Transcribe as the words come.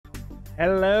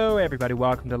Hello, everybody.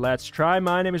 Welcome to Let's Try.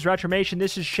 My name is Retromation.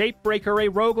 This is Shapebreaker, a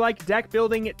roguelike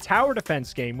deck-building tower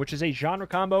defense game, which is a genre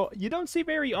combo you don't see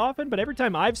very often, but every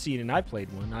time I've seen and I've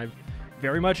played one, I've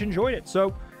very much enjoyed it.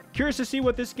 So, curious to see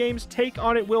what this game's take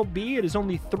on it will be. It is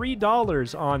only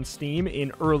 $3 on Steam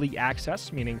in early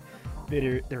access, meaning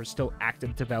that there is still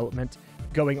active development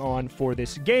going on for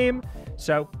this game,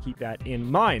 so keep that in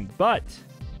mind. But,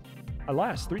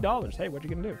 alas, $3. Hey, what you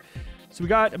gonna do? So we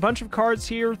got a bunch of cards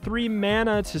here, 3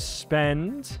 mana to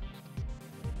spend,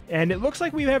 and it looks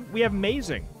like we have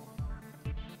Mazing,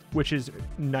 which is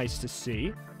nice to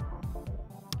see.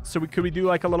 So could we do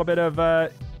like a little bit of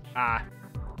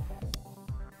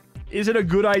is it a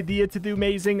good idea to do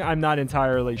Mazing? I'm not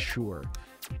entirely sure.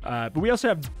 But we also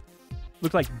have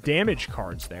look like damage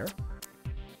cards there.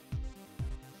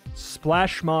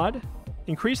 Splash mod.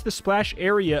 Increase the splash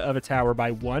area of a tower by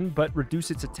 1, but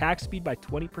reduce its attack speed by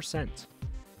 20%.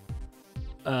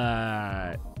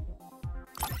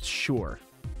 Sure.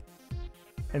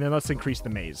 And then let's increase the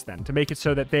maze then, to make it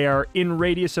so that they are in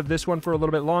radius of this one for a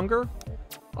little bit longer.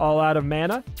 All out of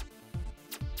mana.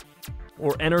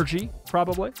 Or energy,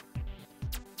 probably.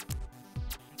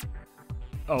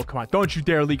 Oh, come on. Don't you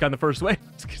dare leak on the first wave.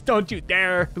 Don't you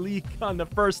dare leak on the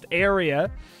first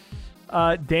area.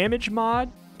 Damage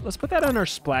mod. Let's put that on our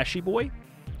splashy boy.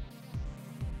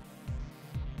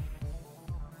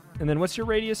 And then what's your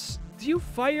radius? Do you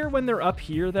fire when they're up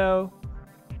here, though?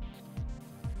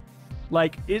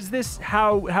 Like, is this...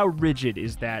 How rigid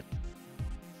is that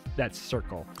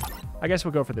circle? I guess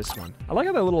we'll go for this one. I like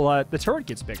how the little... the turret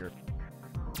gets bigger.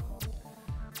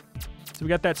 So we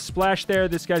got that splash there.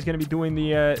 This guy's going to be doing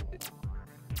the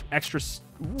extra...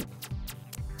 Ooh.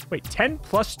 Wait, 10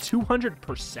 plus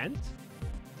 200%?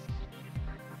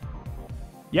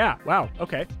 Yeah, wow,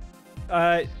 okay.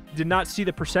 Did not see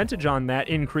the percentage on that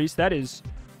increase. That is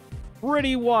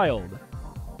pretty wild.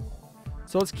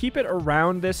 So let's keep it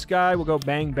around this guy. We'll go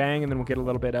bang, bang, and then we'll get a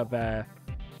little bit of a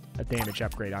damage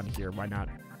upgrade on here. Why not?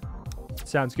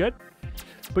 Sounds good.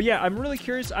 But yeah, I'm really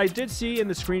curious. I did see in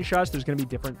the screenshots there's going to be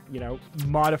different,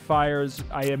 modifiers.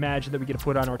 I imagine that we get to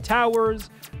put on our towers.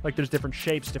 Like there's different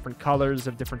shapes, different colors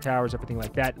of different towers, everything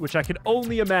like that, which I can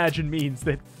only imagine means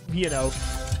that,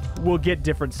 we'll get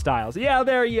different styles. Yeah,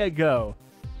 there you go.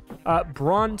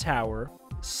 Brawn Tower,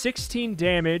 16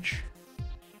 damage,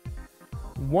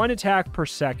 1 attack per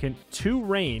second, 2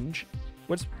 range.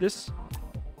 What's this?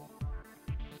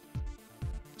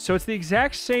 So it's the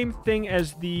exact same thing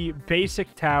as the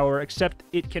basic tower, except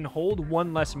it can hold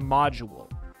 1 less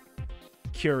module.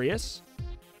 Curious.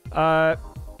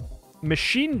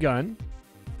 Machine gun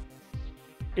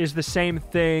is the same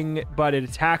thing, but it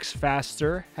attacks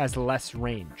faster, has less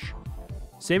range.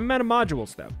 Same amount of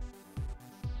modules, though.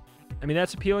 I mean,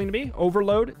 that's appealing to me.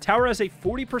 Overload. Tower has a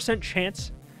 40%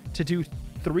 chance to do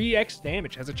 3x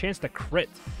damage. Has a chance to crit.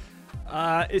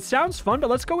 It sounds fun, but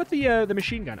let's go with the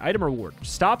machine gun. Item reward.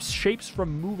 Stops shapes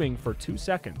from moving for 2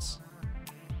 seconds.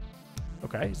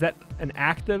 Okay. Is that an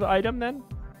active item, then?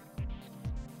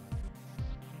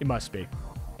 It must be.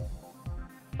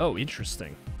 Oh,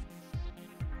 interesting.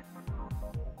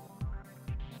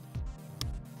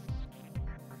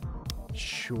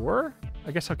 Sure.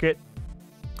 I guess I'll get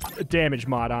a damage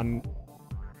mod on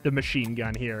the machine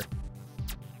gun here.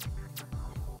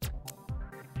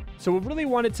 So we really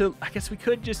wanted to... I guess we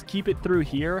could just keep it through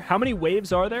here. How many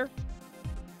waves are there?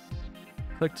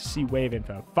 Click to see wave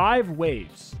info. 5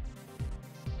 waves.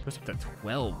 Goes up to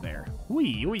 12 there.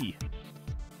 Wee, wee.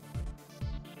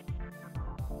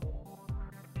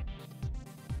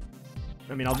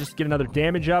 I mean, I'll just get another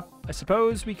damage up. I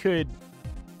suppose we could...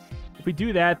 If we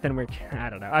do that, then we're... I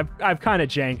don't know. I've kind of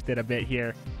janked it a bit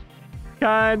here.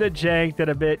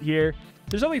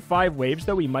 There's only 5 waves,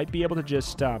 though. We might be able to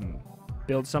just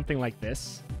build something like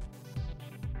this.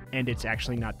 And it's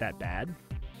actually not that bad.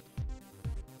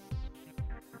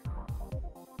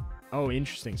 Oh,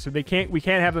 interesting. So we can't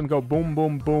have them go boom,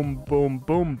 boom, boom, boom,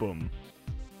 boom, boom.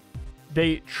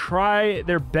 They try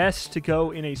their best to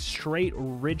go in a straight,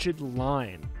 rigid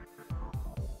line.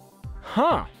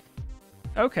 Huh.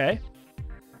 Okay.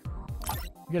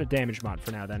 I'll get a damage mod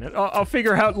for now, then. I'll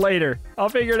figure out later. I'll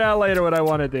figure it out later what I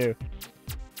want to do.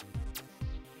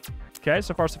 Okay,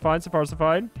 so far so fine, so far so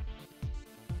fine.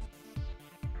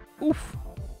 Oof.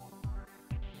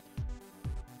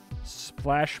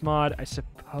 Splash mod, I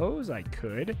suppose I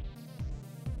could.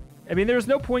 I mean, there's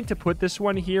no point to put this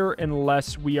one here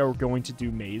unless we are going to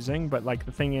do mazing, but, like,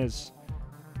 the thing is,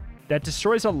 that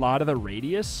destroys a lot of the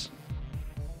radius.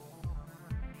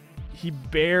 He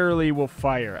barely will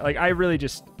fire. Like, I really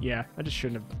just... Yeah, I just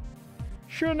shouldn't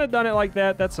have done it like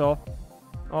that. That's all.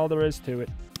 All there is to it.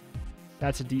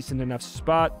 That's a decent enough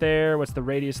spot there. What's the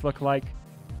radius look like?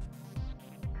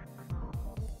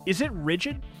 Is it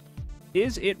rigid?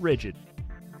 Is it rigid?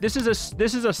 This is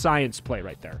a science play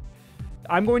right there.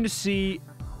 I'm going to see,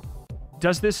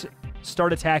 does this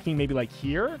start attacking maybe like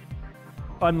here?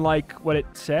 Unlike what it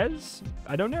says?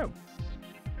 I don't know.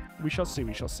 We shall see.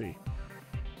 We shall see.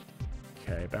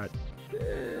 Okay, about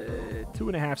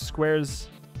 2.5 squares.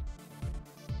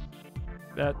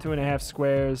 About 2.5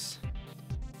 squares.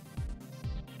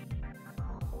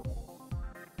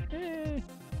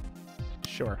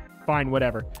 Sure. Fine,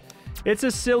 whatever. It's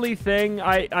a silly thing.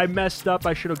 I messed up.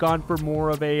 I should have gone for more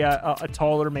of a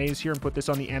taller maze here and put this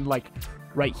on the end, like,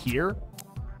 right here.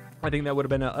 I think that would have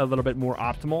been a little bit more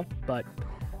optimal, but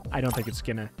I don't think it's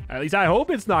gonna... At least I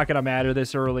hope it's not gonna matter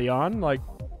this early on. Like,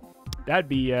 that'd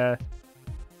be a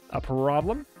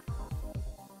problem.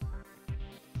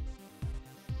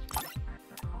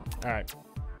 All right.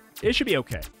 It should be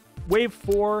okay. Wave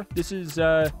 4. This is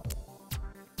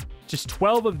just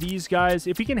 12 of these guys.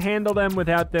 If we can handle them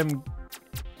without them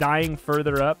dying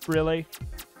further up, really.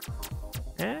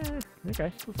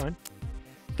 Okay, we're fine.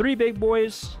 3 big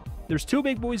boys. There's 2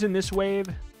 big boys in this wave,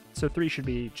 so 3 should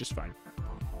be just fine.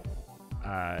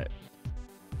 That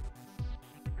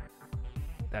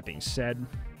being said...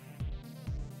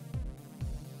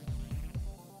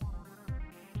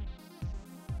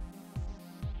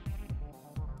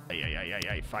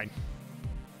 Fine.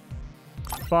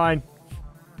 Fine.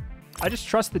 I just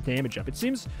trust the damage up. It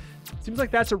seems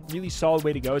like that's a really solid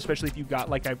way to go, especially if you've got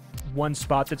like one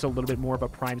spot that's a little bit more of a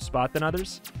prime spot than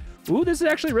others. Ooh, this is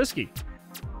actually risky.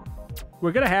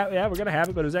 We're gonna have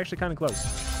it, but it was actually kind of close.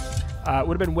 It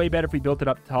would have been way better if we built it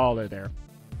up taller there.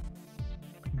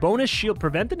 Bonus shield,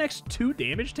 prevent the next 2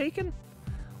 damage taken?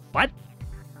 What?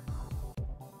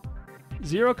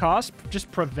 0 cost,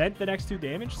 just prevent the next 2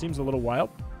 damage? Seems a little wild.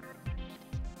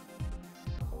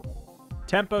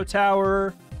 Tempo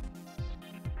tower.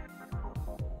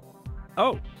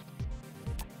 Oh.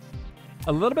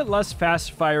 A little bit less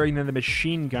fast firing than the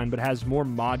machine gun, but has more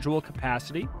module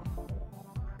capacity.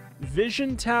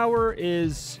 Vision tower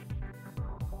is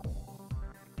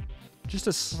just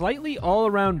a slightly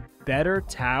all-around better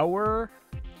tower.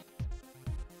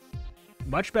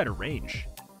 Much better range.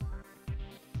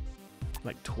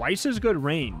 Like twice as good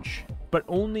range, but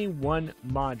only 1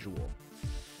 module.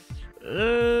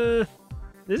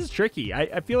 This is tricky.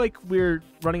 I feel like we're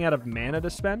running out of mana to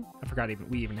spend. I forgot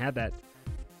we even had that.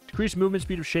 Decrease movement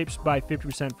speed of shapes by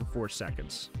 50% for 4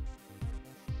 seconds.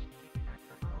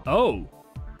 Oh.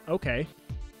 Okay.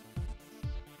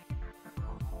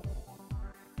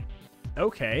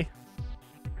 Okay.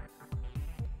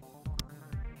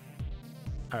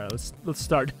 All right, let's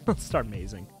start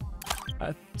mazing.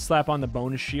 Slap on the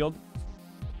bonus shield.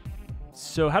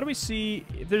 So how do we see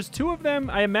if there's 2 of them?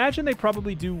 I imagine they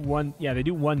probably do 1. Yeah, they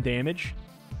do 1 damage.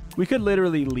 We could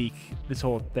literally leak this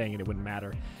whole thing and it wouldn't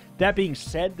matter. That being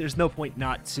said, there's no point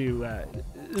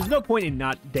there's no point in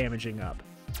not damaging up.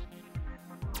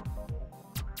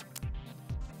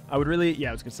 I would really,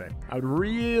 I was gonna say, I would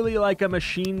really like a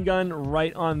machine gun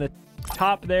right on the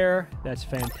top there. That's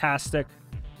fantastic.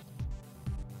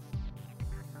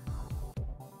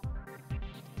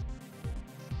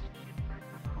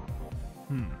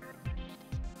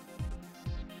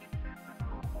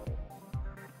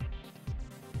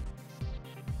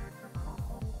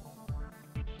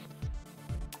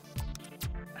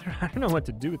 I don't know what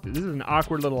to do with this. This is an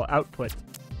awkward little output.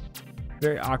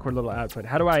 Very awkward little output.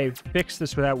 How do I fix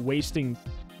this without wasting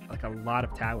like a lot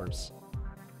of towers?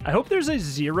 I hope there's a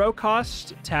 0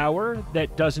 cost tower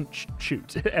that doesn't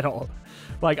shoot at all.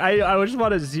 Like I just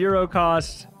want a 0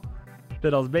 cost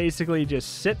that'll basically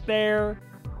just sit there.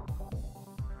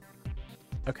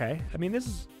 Okay. I mean,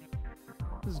 this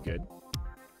is good.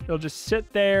 It'll just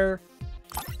sit there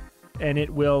and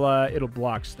it'll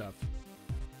block stuff.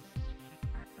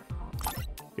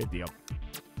 Good deal.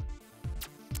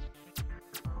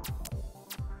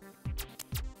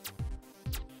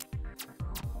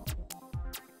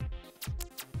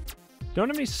 Don't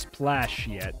have any splash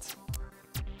yet.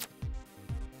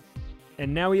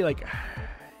 And now we like...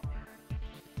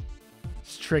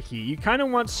 It's tricky. You kind of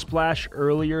want splash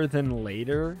earlier than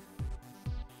later.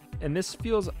 And this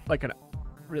feels like a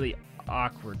really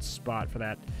awkward spot for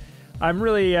that. I'm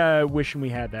really wishing we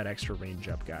had that extra range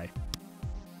up guy.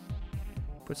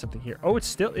 Put something here. Oh, it's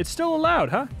still allowed,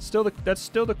 huh? That's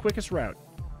still the quickest route.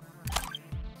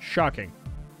 Shocking.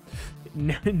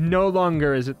 No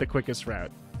longer is it the quickest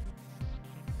route.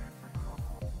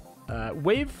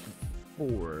 Wave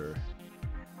 4.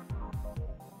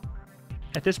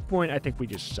 At this point, I think we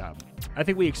just I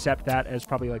think we accept that as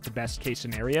probably like the best case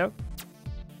scenario.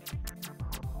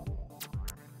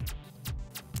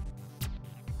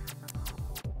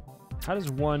 How does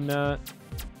one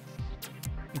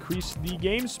increase the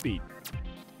game speed?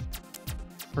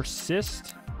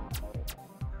 Persist.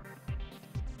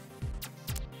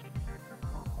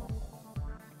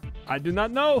 I do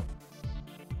not know.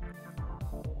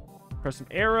 Pressing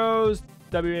arrows,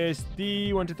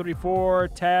 WASD, 1, 2, 3, 4,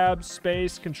 tab,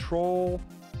 space, control.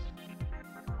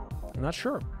 I'm not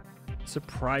sure.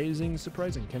 Surprising.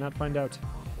 Cannot find out.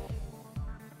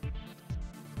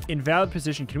 Invalid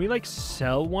position. Can we, like,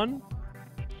 sell one?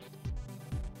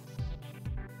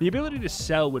 The ability to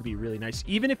sell would be really nice.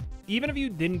 Even if you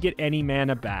didn't get any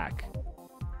mana back,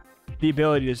 the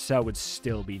ability to sell would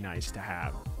still be nice to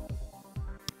have.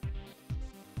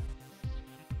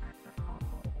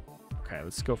 Okay,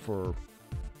 let's go for...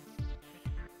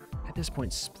 At this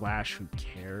point, splash, who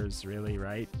cares, really,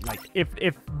 right? Like,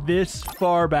 if this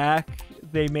far back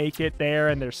they make it there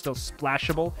and they're still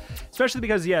splashable, especially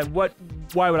because, yeah,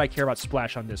 why would I care about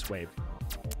splash on this wave?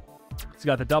 It's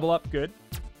got the double up, good.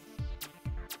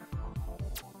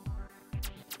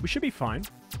 We should be fine.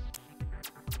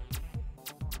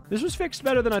 This was fixed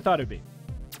better than I thought it'd be.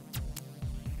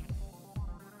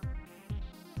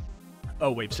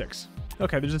 Oh, wave 6.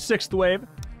 Okay, there's a 6th wave.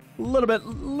 A little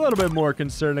bit more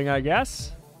concerning, I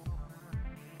guess.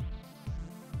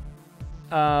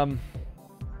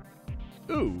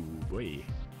 Ooh, boy.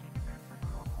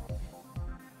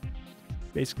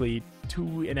 Basically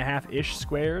 2.5-ish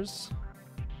squares.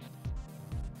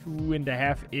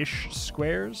 2.5-ish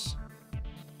squares.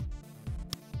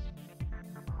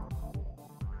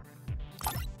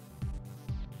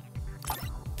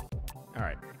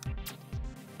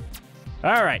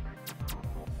 All right.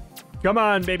 Come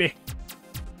on, baby.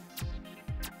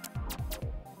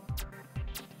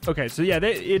 Okay, so yeah,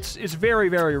 it's very,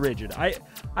 very rigid. I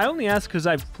only ask because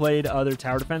I've played other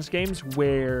tower defense games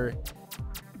where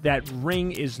that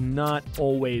ring is not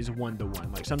always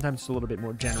 1-to-1. Like, sometimes it's a little bit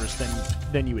more generous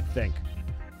than you would think.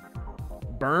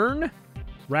 Burn,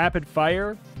 rapid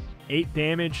fire, 8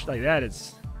 damage. Like, that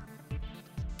is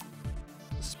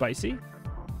spicy.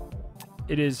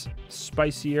 It is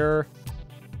spicier.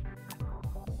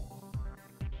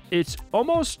 It's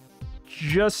almost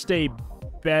just a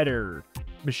better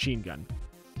machine gun.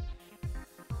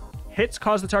 Hits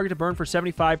cause the target to burn for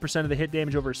 75% of the hit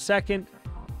damage over a second,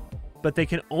 but they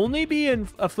can only be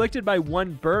afflicted by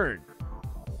 1 burn.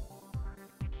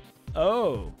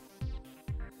 Oh.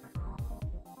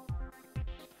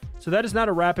 So that is not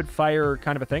a rapid fire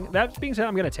kind of a thing. That being said,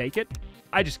 I'm going to take it.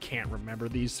 I just can't remember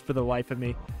these for the life of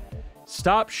me.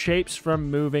 Stop shapes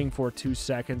from moving for 2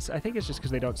 seconds. I think it's just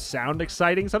because they don't sound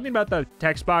exciting. Something about the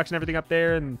text box and everything up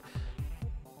there and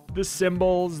the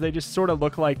symbols, they just sort of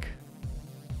look like,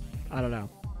 I don't know.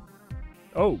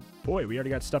 Oh, boy, we already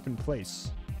got stuff in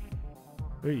place.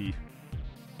 Hey.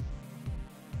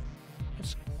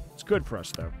 It's good for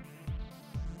us, though.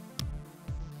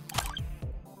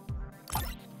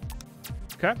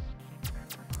 Okay.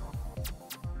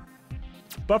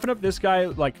 Buffing up this guy,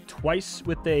 like, twice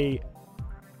with a...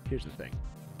 Here's the thing.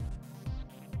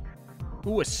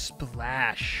 Ooh, a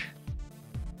splash.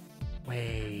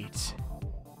 Wait.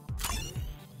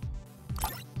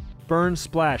 Burn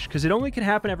splash, because it only can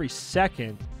happen every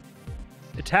second.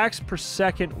 Attacks per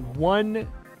second, 1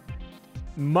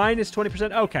 minus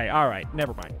 20%. Okay, all right,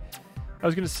 never mind. I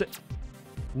was going to say...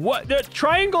 What? The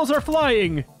triangles are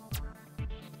flying!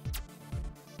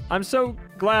 I'm so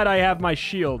glad I have my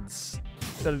shields.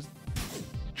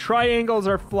 Triangles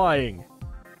are flying.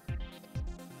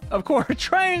 Of course,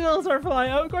 triangles are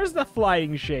flying. Of course, the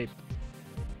flying shape.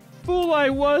 Fool I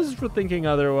was for thinking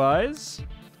otherwise.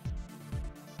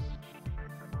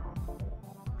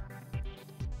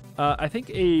 I think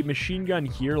a machine gun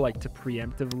here, like, to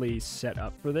preemptively set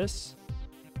up for this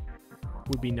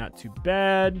would be not too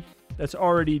bad. That's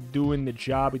already doing the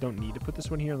job. We don't need to put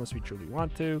this one here unless we truly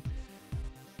want to.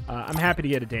 I'm happy to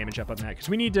get a damage up on that because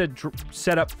we need to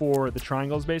set up for the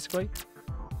triangles, basically.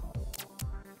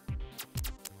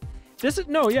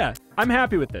 Yeah, I'm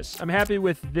happy with this. I'm happy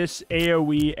with this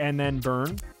AoE and then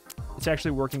burn. It's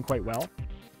actually working quite well.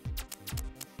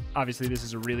 Obviously, this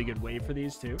is a really good wave for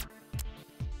these two.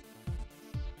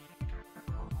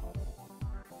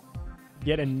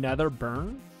 Yet another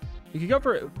burn? You could go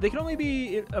for... They can only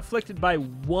be afflicted by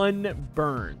 1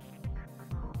 burn.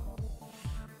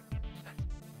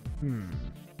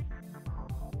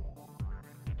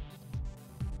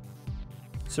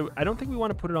 So I don't think we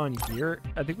want to put it on here.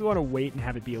 I think we want to wait and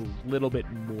have it be a little bit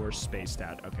more spaced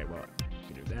out. Okay, well,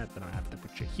 we can do that. Then I have to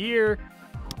put you here.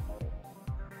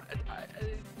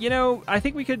 You know, I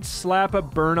think we could slap a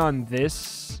burn on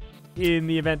this in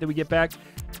the event that we get back.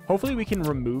 Hopefully we can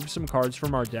remove some cards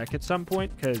from our deck at some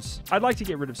point, because I'd like to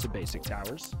get rid of some basic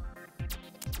towers.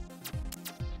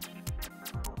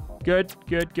 Good,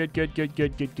 good, good, good, good,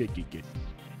 good, good, good, good, good.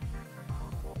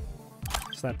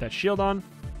 Slap that shield on.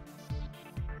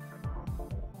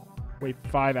 Wait,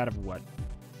 5 out of what?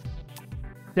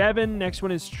 7. Next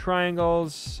one is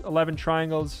triangles. 11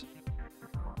 triangles.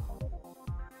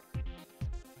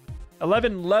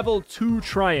 11 level 2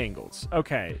 triangles.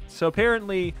 Okay, so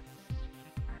apparently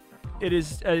it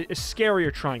is a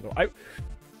scarier triangle.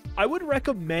 I would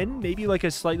recommend maybe like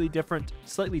a slightly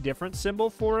different symbol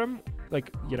for him.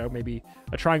 Like, you know, maybe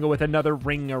a triangle with another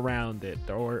ring around it,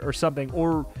 or something,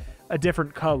 or a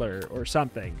different color or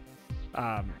something.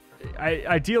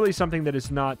 Ideally something that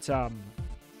is not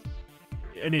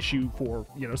an issue for,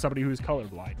 you know, somebody who's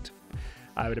colorblind.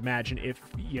 I would imagine if,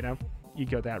 you know, you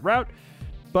go that route.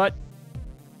 But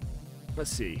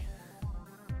let's see.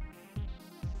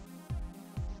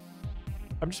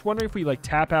 I'm just wondering if we like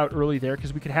tap out early there,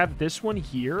 because we could have this one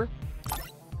here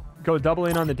go double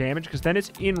in on the damage, because then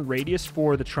it's in radius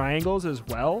for the triangles as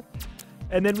well.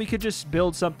 And then we could just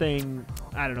build something,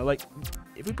 I don't know, like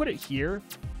if we put it here,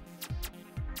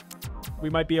 we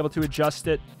might be able to adjust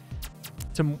it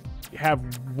to have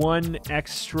 1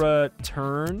 extra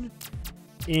turn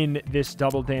in this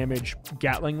double damage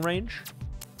Gatling range.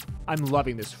 I'm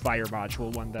loving this fire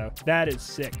module one, though. That is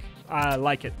sick. I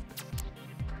like it.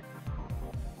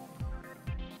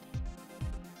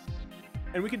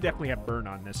 And we can definitely have burn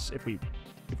on this if we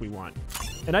want.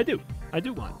 And I do. I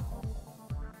do want.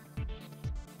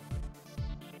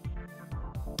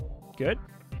 Good.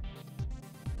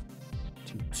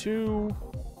 2/2.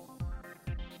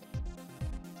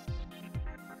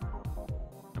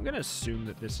 I'm gonna assume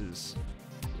that this is,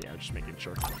 yeah, just making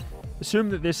sure. Assume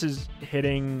that this is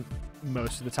hitting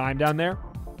most of the time down there.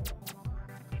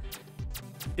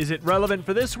 Is it relevant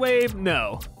for this wave?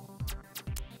 No.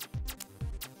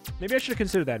 Maybe I should have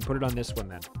considered that and put it on this one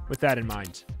then, with that in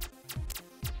mind.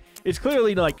 It's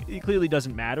clearly like, it clearly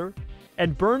doesn't matter.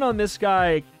 And burn on this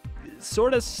guy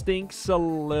sort of stinks a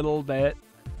little bit.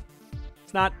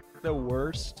 It's not the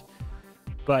worst,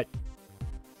 but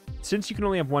since you can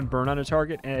only have 1 burn on a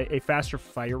target, a faster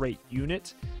fire rate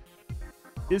unit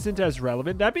isn't as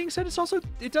relevant. That being said,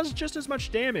 it does just as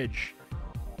much damage.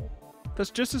 Does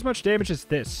just as much damage as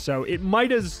this, so it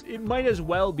might as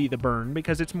well be the burn,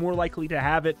 because it's more likely to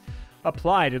have it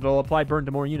applied. It'll apply burn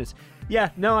to more units. Yeah,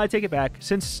 no, I take it back.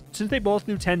 Since they both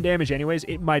do 10 damage anyways,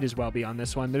 it might as well be on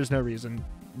this one. There's no reason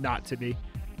not to be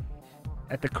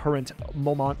at the current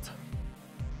moment.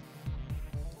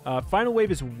 Final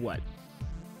wave is what?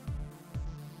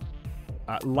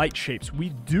 Light shapes. We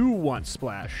do want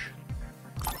splash.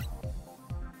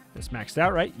 It's maxed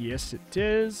out, right? Yes, it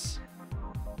is.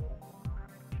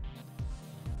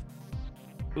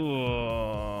 I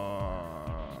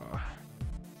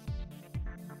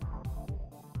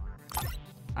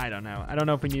don't know. I don't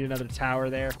know if we need another tower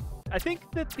there. I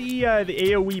think that the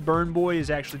AoE burn boy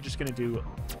is actually just going to do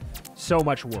so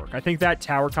much work. I think that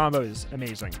tower combo is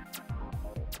amazing.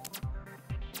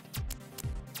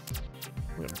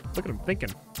 Look at him thinking.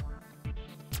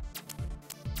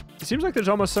 It seems like there's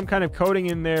almost some kind of coding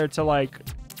in there to like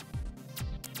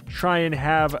try and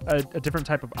have a different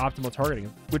type of optimal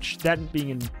targeting, which that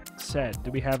being said,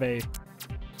 do we have a...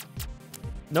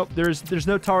 Nope, there's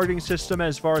no targeting system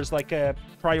as far as like a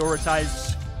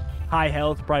prioritize high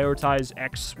health, prioritize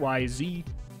X, Y, Z.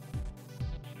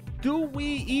 Do we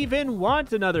even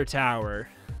want another tower?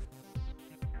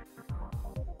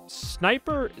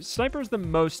 Sniper's the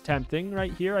most tempting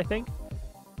right here, I think.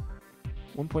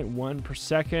 1.1 per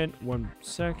second, 1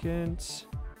 second.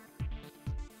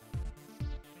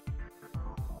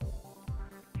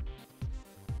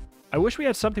 I wish we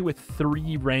had something with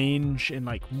 3 range and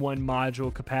like 1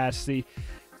 module capacity.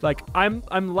 Like I'm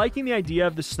liking the idea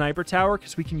of the sniper tower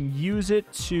because we can use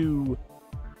it to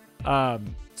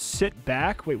sit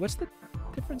back. Wait, what's the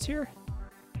difference here?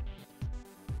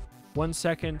 1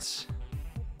 second.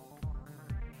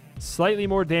 Slightly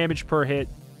more damage per hit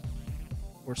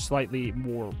or slightly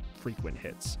more frequent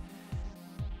hits.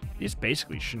 These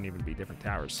basically shouldn't even be different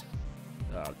towers.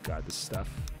 Oh god, this stuff.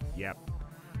 Yep.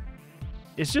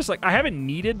 It's just like I haven't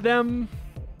needed them,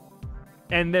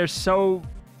 and they're so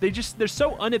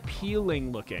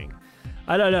unappealing looking.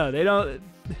 I don't know. They don't.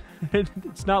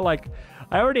 It's not like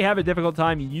I already have a difficult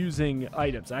time using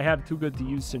items. I have too good to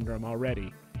use syndrome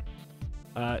already.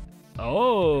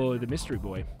 Oh, the mystery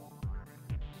boy.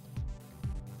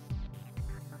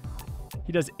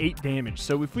 He does 8 damage.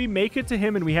 So if we make it to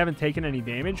him and we haven't taken any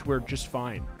damage, we're just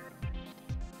fine.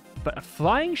 But a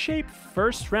flying shape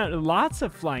first round. Lots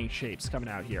of flying shapes coming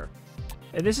out here.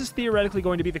 And this is theoretically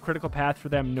going to be the critical path for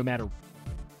them no matter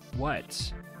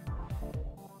what.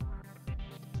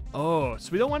 Oh,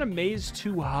 so we don't want to maze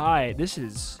too high. This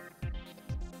is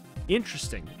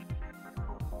interesting.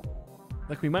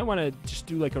 Like, we might want to just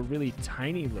do, like, a really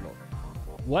tiny little...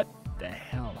 What the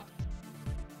hell?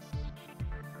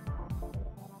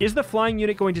 Is the flying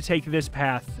unit going to take this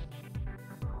path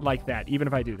like that, even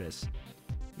if I do this?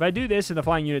 If I do this and the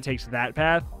flying unit takes that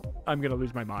path, I'm going to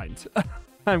lose my mind.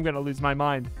 I'm going to lose my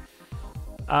mind.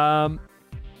 How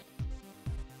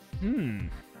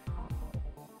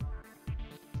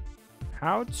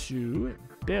to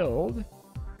build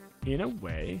in a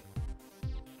way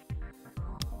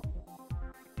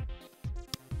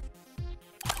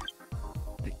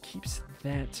that keeps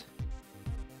that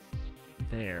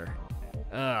there.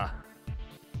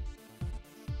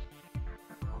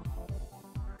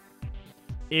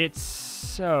 It's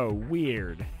so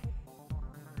weird.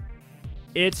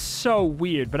 It's so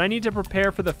weird, but I need to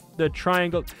prepare for the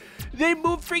triangle. They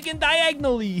move freaking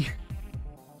diagonally.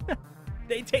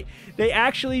 They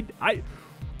actually,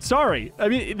 sorry. I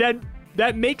mean,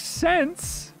 that makes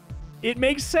sense. It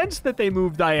makes sense that they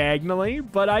move diagonally,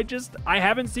 but I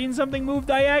haven't seen something move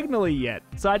diagonally yet,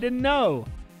 so I didn't know.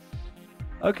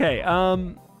 Okay,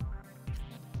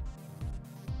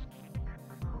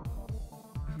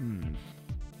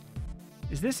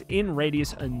 Is this in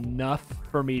radius enough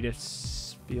for me to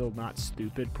feel not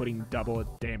stupid putting double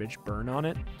damage burn on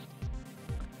it?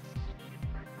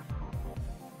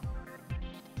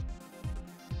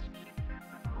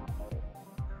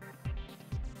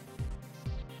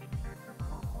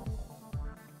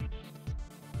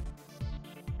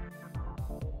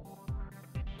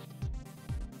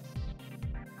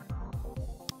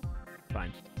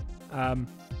 Fine.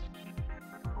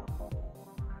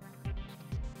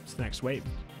 What's the next wave?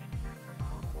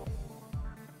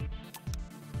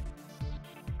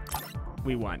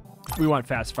 We want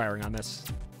fast firing on this.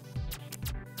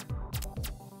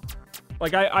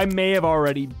 Like, I may have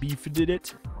already beefed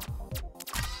it.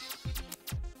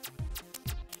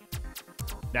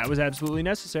 That was absolutely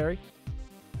necessary.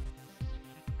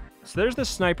 So there's the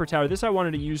sniper tower. This I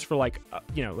wanted to use for, like,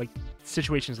 you know, like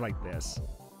situations like this,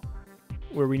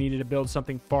 where we needed to build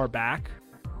something far back.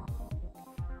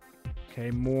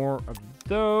 Okay, more of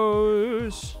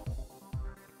those.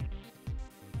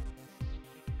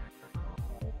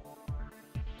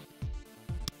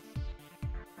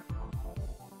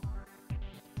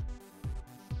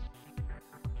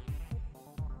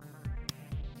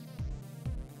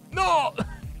 No!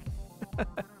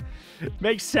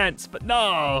 Makes sense, but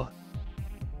no!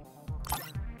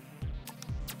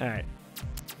 Alright.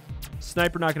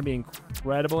 Sniper not going to be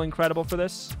incredible for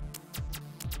this.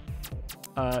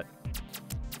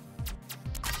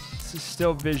 This is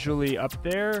still visually up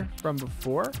there from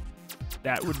before.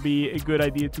 That would be a good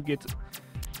idea to get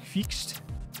fixed.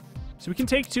 So we can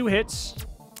take 2 hits.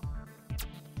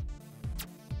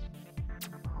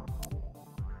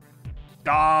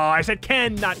 Oh, I said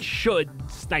can, not should,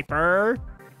 sniper.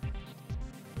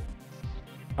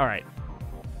 All right.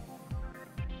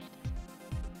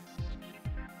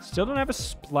 Still don't have a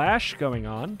splash going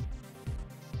on.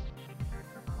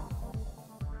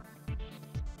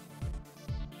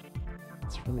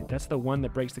 That's the one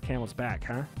that breaks the camel's back,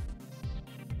 huh?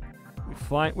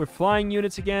 We're flying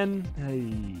units again.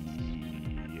 Hey.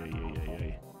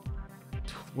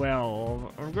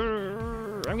 12.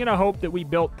 I'm gonna hope that we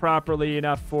built properly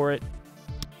enough for it.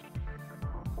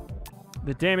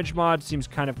 The damage mod seems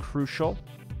kind of crucial.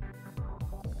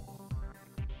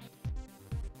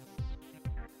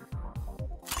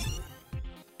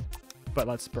 But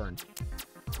let's burn.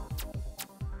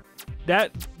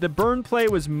 The burn play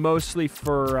was mostly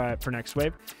for next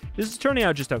wave. This is turning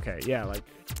out just okay. Yeah, like,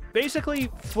 basically,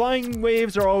 flying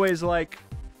waves are always, like,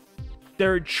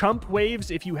 they're chump waves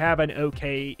if you have an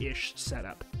okay-ish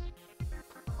setup.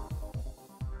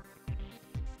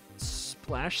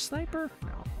 Splash sniper?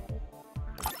 No.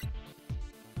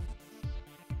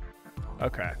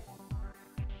 Okay.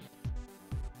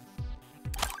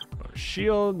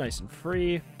 Shield, nice and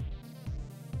free.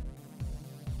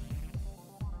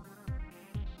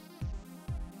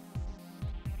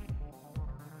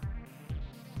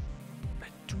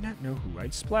 Not know who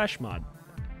I'd splash mod.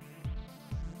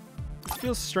 This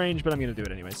feels strange, but I'm gonna do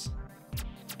it anyways.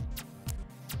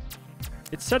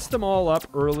 It sets them all up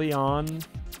early on.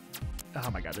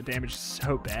 Oh my god, the damage is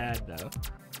so bad though.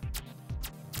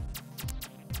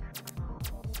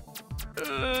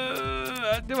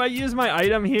 Do I use my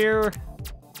item here?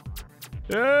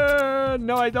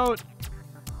 No, I don't.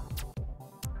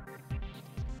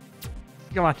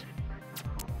 Come on.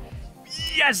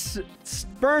 Yes!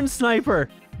 Burn sniper.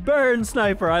 Burn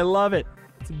sniper. I love it.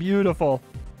 It's beautiful.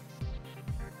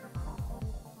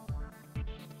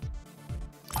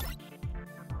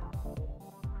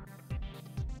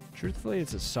 Truthfully,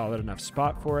 it's a solid enough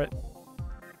spot for it.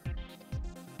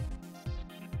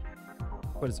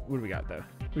 What do we got though?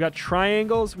 We got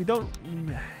triangles. We don't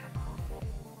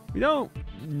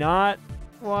not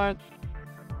want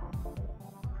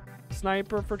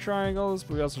sniper for triangles,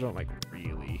 but we also don't like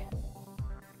really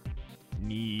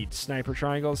need sniper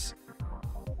triangles.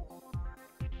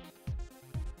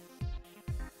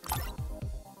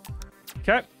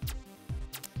 Okay.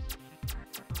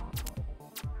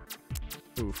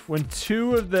 Oof. When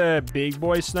two of the big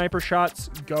boy sniper shots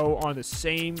go on the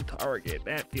same target,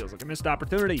 that feels like a missed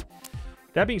opportunity.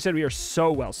 That being said, we are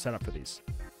so well set up for these.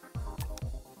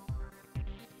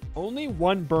 Only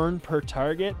one burn per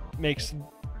target makes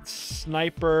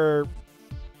sniper...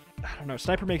 I don't know.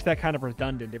 Sniper makes that kind of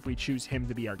redundant if we choose him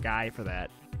to be our guy for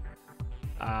that.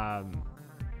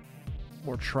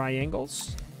 More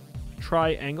triangles.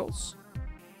 Triangles.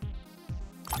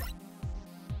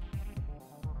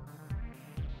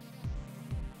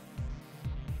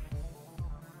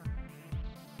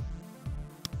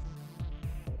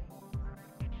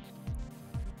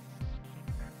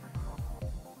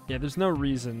 Yeah, there's no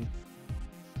reason.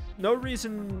 No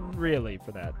reason really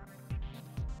for that.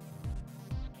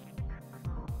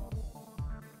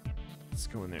 Let's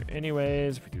go in there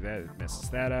anyways. If we do that, it messes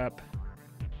that up.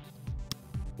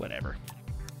 Whatever.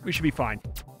 We should be fine.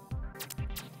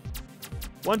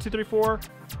 1, 2, 3, 4.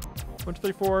 1, 2,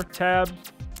 3, 4. Tab.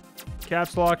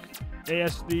 Caps lock.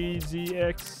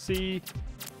 ASDZXC.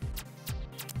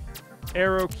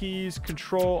 Arrow keys.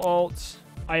 Control Alt.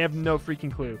 I have no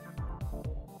freaking clue.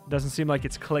 Doesn't seem like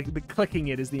it's clicking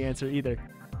it is the answer either.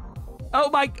 Oh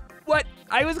my, what?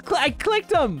 I clicked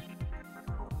them.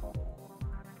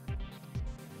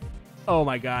 Oh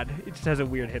my god, it just has a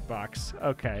weird hitbox.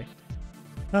 Okay.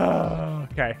 Oh,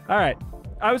 okay, all right.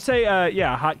 I would say,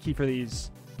 yeah, a hotkey for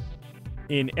these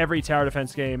in every tower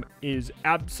defense game is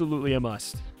absolutely a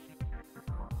must.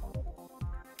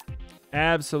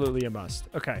 Absolutely a must.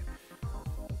 Okay.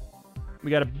 We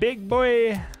got a big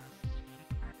boy.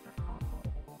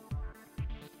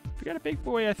 If we got a big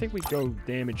boy, I think we go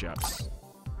damage ups.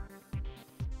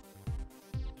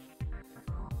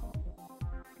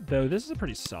 Though this is a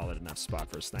pretty solid enough spot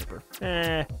for a sniper.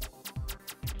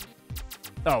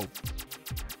 Oh.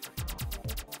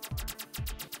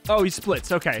 Oh, he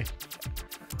splits. Okay.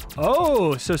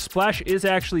 Oh, so Splash is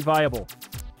actually viable.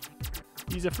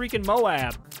 He's a freaking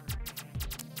Moab.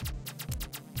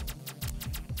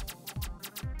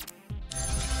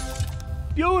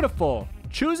 Beautiful.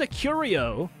 Choose a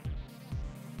curio.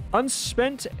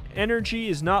 Unspent energy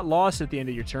is not lost at the end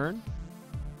of your turn.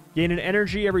 Gain an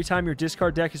energy every time your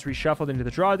discard deck is reshuffled into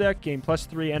the draw deck. Gain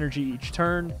 +3 energy each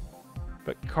turn.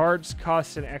 But cards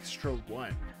cost an extra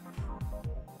 1.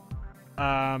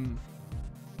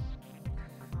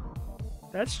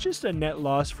 That's just a net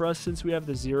loss for us since we have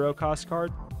the 0 cost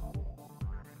card.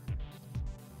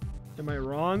 Am I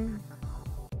wrong?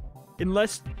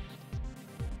 Unless...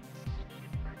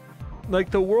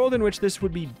 like, the world in which this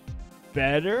would be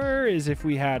better is if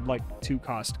we had, like, 2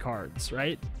 cost cards,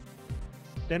 right?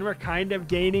 Then we're kind of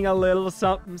gaining a little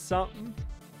something, something.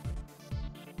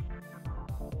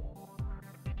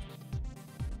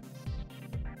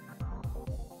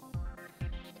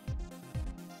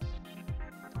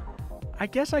 I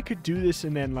guess I could do this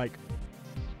and then, like...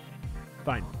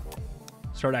 fine.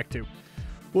 Start Act 2.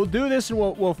 We'll do this and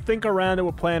we'll think around it.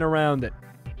 We'll plan around it.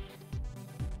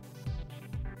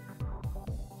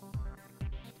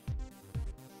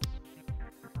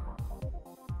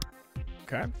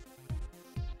 Okay.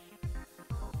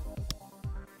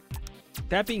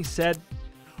 That being said...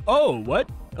 oh, what?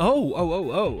 Oh!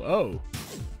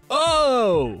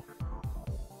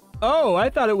 Oh, I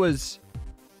thought it was...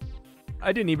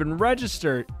 I didn't even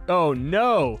register. Oh,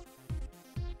 no.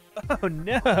 Oh,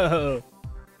 no.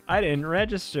 I didn't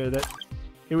register that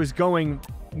it was going...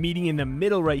 meeting in the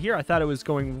middle right here. I thought it was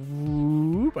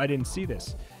going... whoop. I didn't see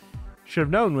this. Should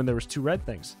have known when there was 2 red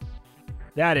things.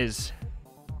 That is...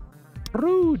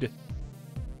 rude.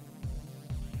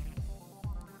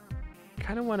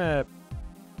 Kind of want to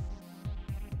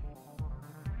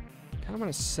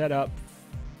set up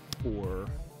for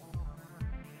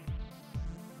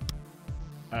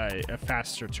a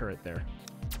faster turret there.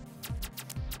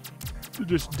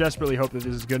 Just desperately hope that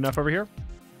this is good enough over here.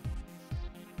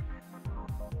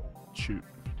 Shoot.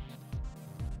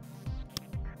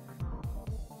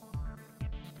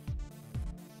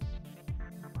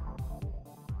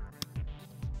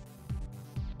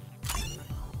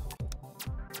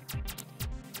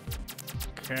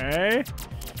 Okay.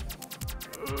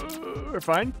 We're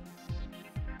fine.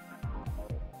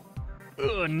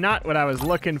 Not what I was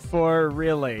looking for,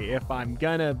 really, if I'm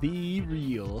gonna be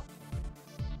real.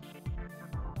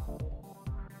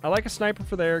 I like a sniper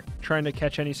for there, trying to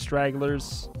catch any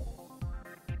stragglers.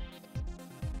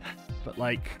 But,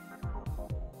 like...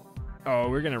 Oh,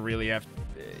 we're gonna really have...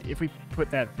 If we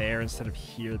put that there instead of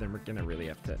here, then we're gonna really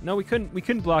have to... No, we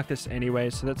couldn't block this anyway,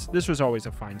 so this was always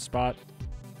a fine spot.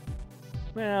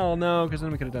 Well, no, because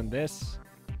then we could have done this.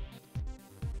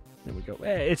 Then we go...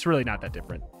 it's really not that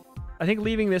different. I think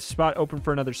leaving this spot open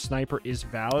for another sniper is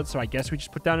valid, so I guess we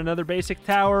just put down another basic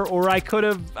tower, or I could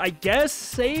have, I guess,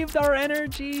 saved our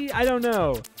energy? I don't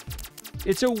know.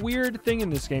 It's a weird thing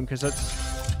in this game, because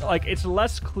it's, like, it's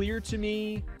less clear to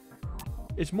me.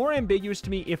 It's more ambiguous to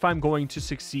me if I'm going to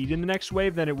succeed in the next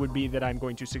wave than it would be that I'm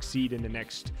going to succeed in the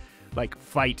next, like,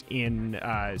 fight in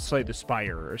Slay the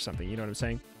Spire or something, you know what I'm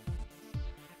saying?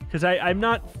 Because I'm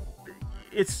not...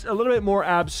 It's a little bit more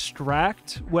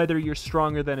abstract whether you're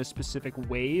stronger than a specific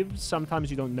wave. Sometimes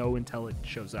you don't know until it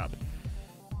shows up.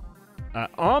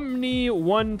 Omni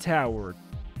 1 tower.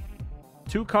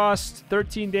 2 costs,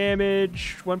 13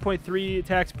 damage, 1.3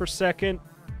 attacks per second.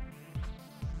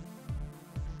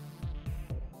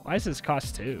 Why does this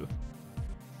cost 2?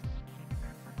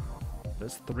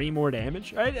 Does 3 more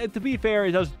damage? To be fair,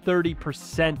 it does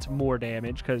 30% more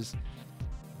damage because...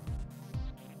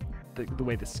 The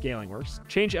way the scaling works.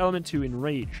 Change element to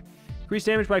enrage. Increase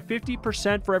damage by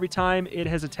 50% for every time it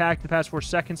has attacked in the past 4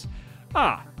 seconds.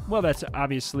 Ah, well, that's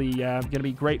obviously going to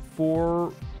be great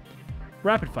for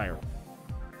rapid fire.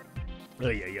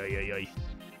 Ay, ay, ay, ay, ay.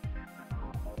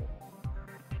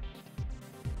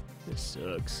 This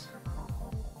sucks.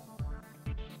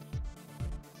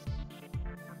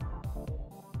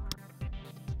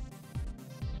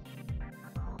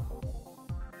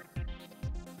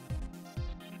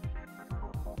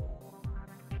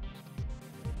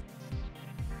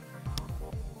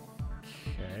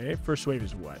 Okay, first wave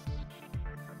is what?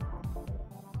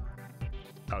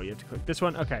 Oh, you have to click this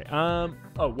one? Okay, oh,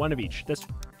 1 of each. This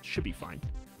should be fine.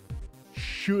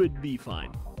 Should be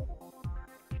fine.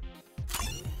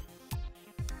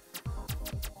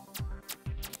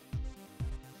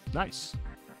 Nice.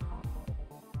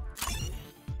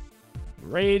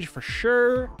 Rage for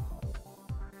sure.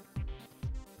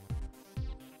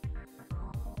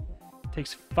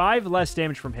 Takes 5 less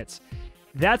damage from hits.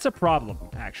 That's a problem,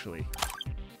 actually.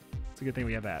 It's a good thing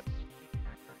we have that.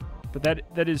 But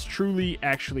that is truly,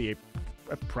 actually,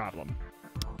 a problem.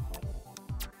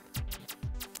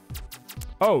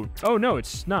 Oh, no,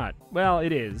 it's not. Well,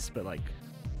 it is, but, like...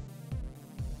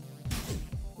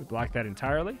 We block that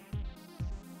entirely.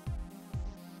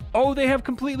 Oh, they have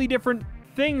completely different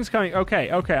things coming. Okay.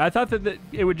 I thought that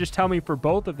it would just tell me for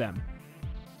both of them.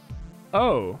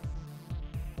 Oh.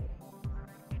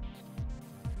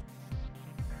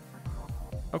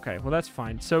 Okay, well, that's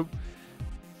fine. So,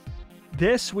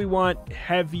 this, we want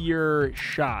heavier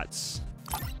shots.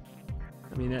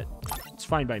 I mean, it's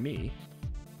fine by me.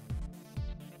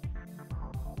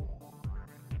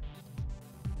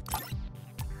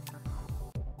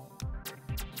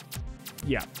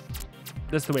 Yeah,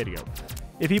 that's the way to go.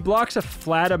 If he blocks a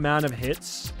flat amount of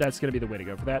hits, that's going to be the way to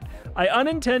go for that. I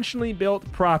unintentionally built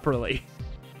properly.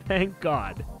 Thank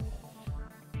God.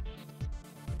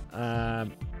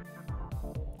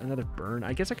 Another burn.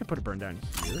 I guess I could put a burn down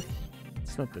here.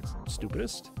 It's not the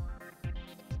stupidest.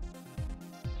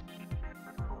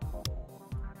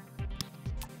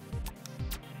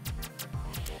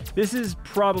 This is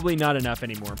probably not enough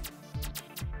anymore.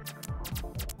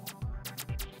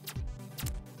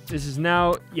 This is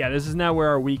now, yeah, this is now where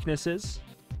our weakness is.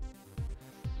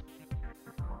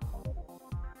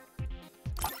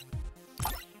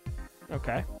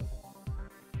 Okay.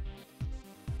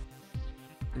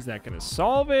 Is that going to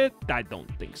solve it? I don't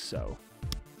think so.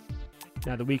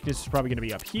 Now the weakness is probably going to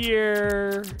be up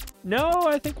here. No,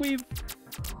 I think we've...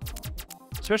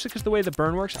 Especially because the way the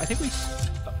burn works, I think we...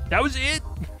 That was it!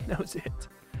 That was it.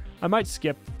 I might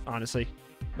skip, honestly.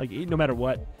 Like, no matter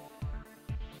what.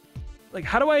 Like,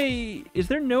 how do I... Is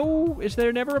there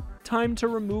never a time to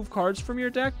remove cards from your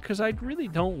deck? Because I really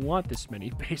don't want this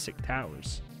many basic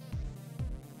towers.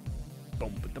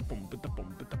 What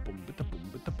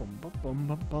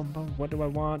do I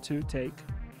want to take?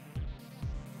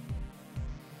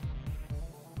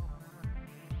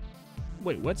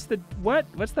 Wait, what's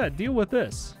that deal with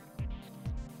this?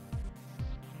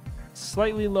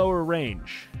 Slightly lower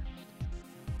range.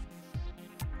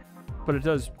 But it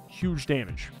does huge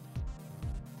damage.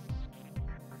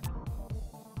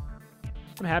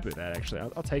 I'm happy with that, actually.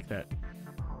 I'll take that.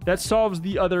 That solves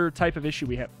the other type of issue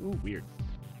we have. Ooh, weird.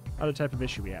 other type of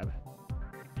issue we have?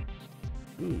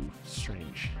 Ooh,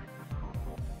 strange.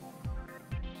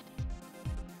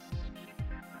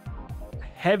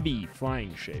 Heavy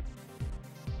flying shape.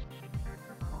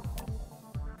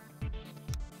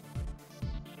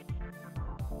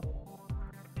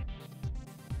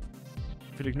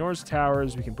 If it ignores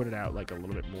towers, we can put it out like a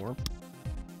little bit more.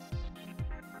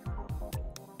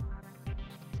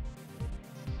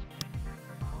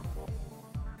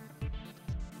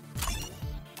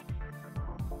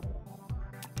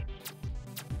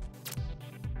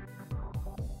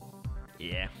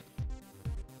 Yeah.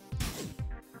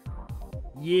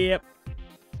 Yep.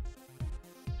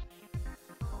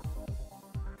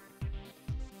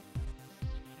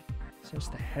 So it's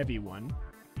the heavy one.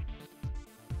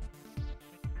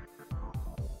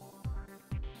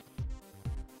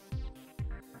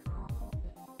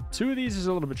 Two of these is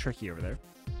a little bit tricky over there.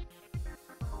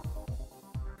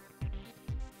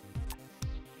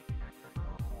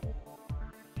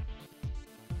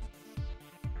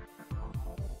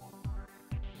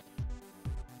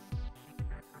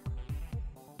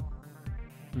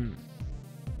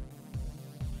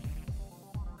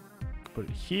 Put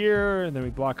it here, and then we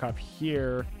block off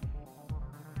here.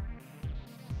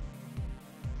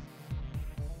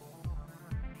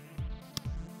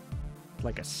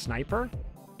 Like a sniper.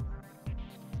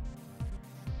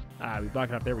 We block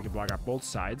it up there. We can block off both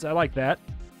sides. I like that.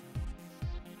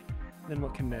 Then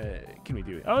what can we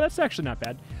do? Oh, that's actually not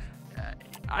bad.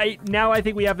 Now I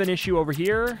think we have an issue over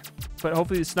here, but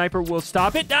hopefully the sniper will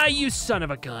stop it. Ah, you son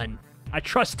of a gun! I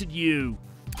trusted you.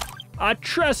 I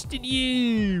trusted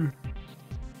you.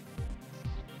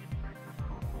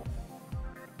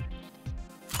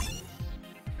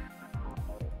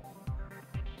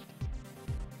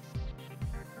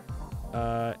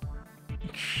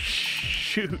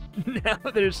 Shoot. Now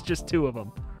there's just two of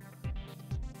them.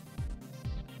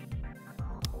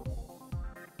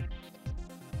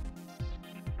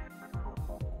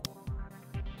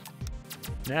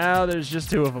 Now there's just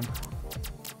two of them.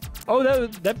 Oh,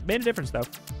 that made a difference, though.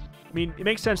 I mean, it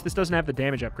makes sense. This doesn't have the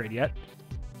damage upgrade yet.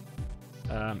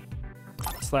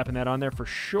 Slapping that on there for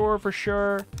sure, for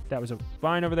sure. That was a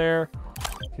vine over there.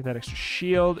 Get that extra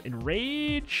shield.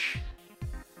 Enrage.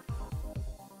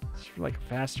 Like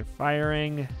faster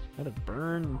firing. Another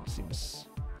burn seems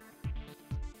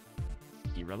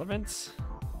irrelevant.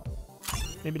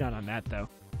 Maybe not on that, though.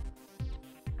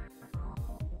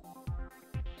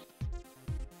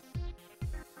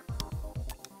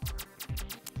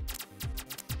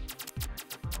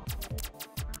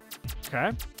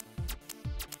 Okay.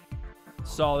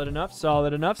 Solid enough,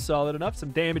 solid enough, solid enough.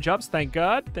 Some damage ups, thank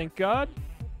God, thank God.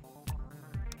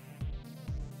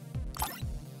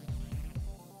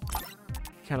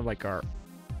 Kind of like our...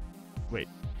 Wait.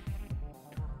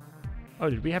 Oh,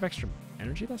 did we have extra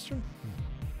energy last turn?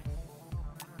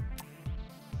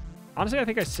 Honestly, I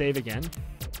think I save again,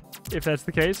 if that's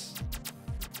the case.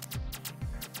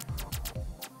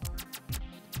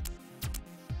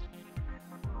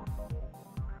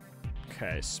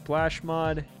 Okay, splash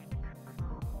mod.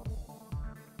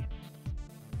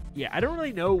 Yeah, I don't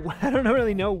really know. I don't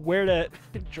really know where to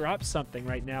drop something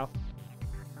right now.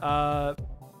 I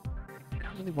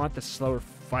don't really want the slower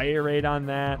fire rate on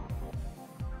that.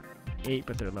 8,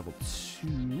 but they're level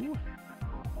 2.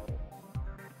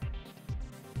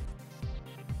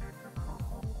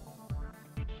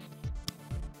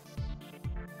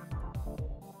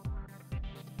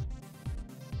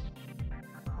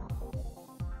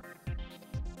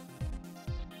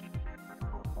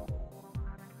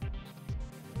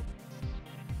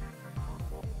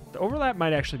 The overlap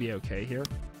might actually be okay here.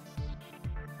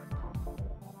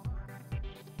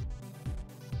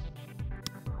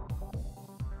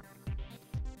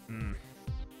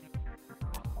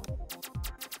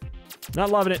 Not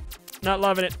loving it. Not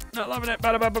loving it. Not loving it.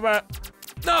 Ba-da-ba-ba-ba.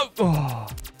 No! Oh,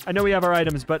 I know we have our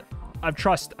items, but I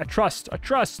trust. I trust. I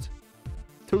trust.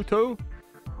 2-2.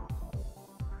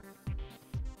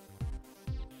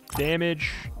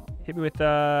 Damage. Hit me with,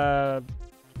 dang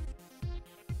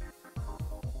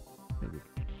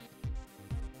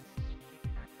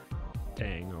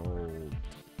old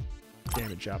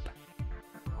damage up.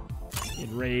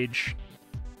 Enrage.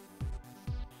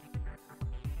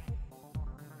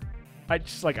 I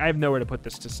have nowhere to put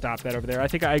this to stop that over there. I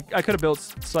think I could have built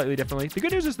slightly differently. The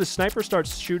good news is the sniper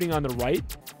starts shooting on the right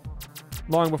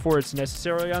long before it's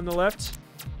necessarily on the left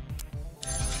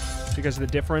because of the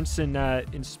difference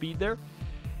in speed there.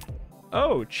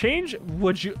 Oh, change.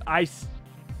 Would you?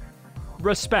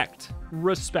 Respect.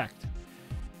 Respect.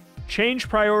 Change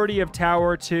priority of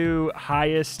tower to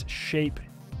highest shape,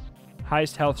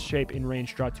 highest health shape in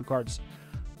range. Draw 2 cards.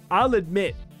 I'll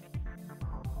admit,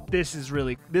 this is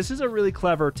a really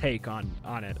clever take on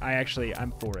it.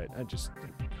 I'm for it. Who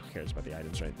cares about the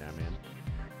items right now, man?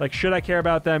 Like, should I care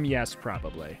about them? Yes,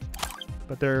 probably.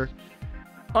 But they're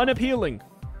unappealing.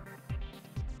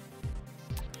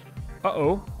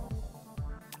 Uh-oh.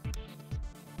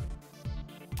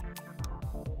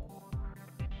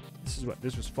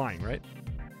 This was flying, right?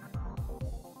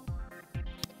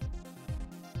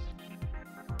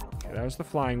 Okay, that was the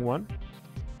flying one.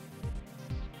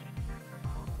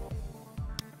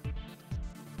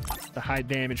 The high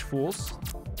damage fools.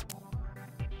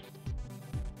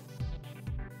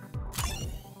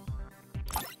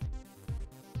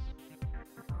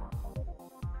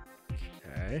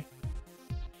 Okay.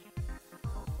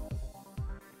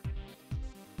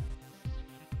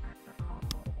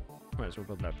 Might as well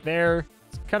build that there.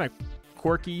 It's kind of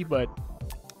quirky, but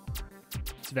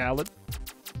it's valid.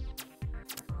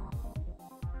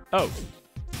 Oh.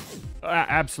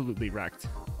 Absolutely wrecked.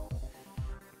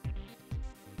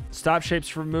 Stop shapes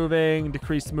from moving.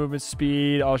 Decrease the movement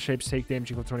speed. All shapes take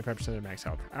damage equal to 25% of their max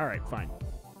health. All right, fine.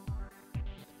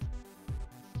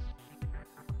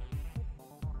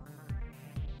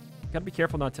 Gotta be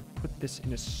careful not to put this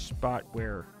in a spot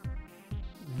where...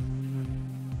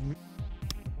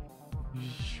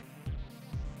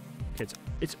 Okay,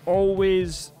 it's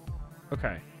always...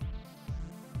 Okay.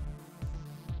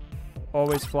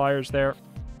 Always flyers there.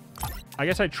 I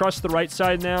guess I trust the right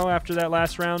side now after that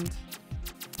last round.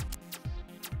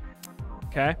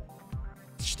 Okay.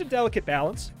 It's just a delicate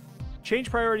balance. Change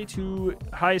priority to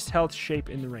highest health shape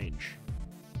in the range.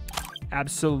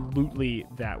 Absolutely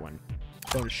that one.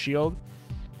 Bonus shield.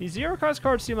 These zero cost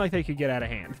cards seem like they could get out of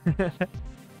hand.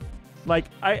 Like,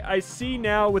 I see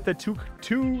now with the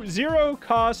two zero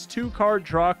cost 2-card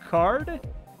draw card.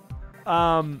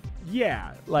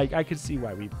 Yeah, like I could see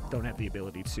why we don't have the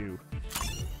ability to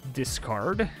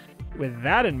discard. With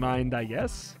that in mind, I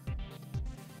guess.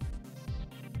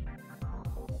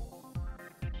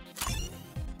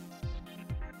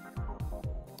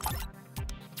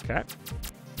 Okay.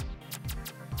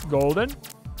 Golden.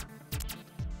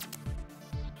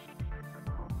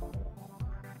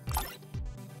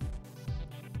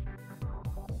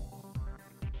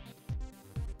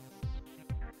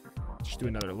 Just do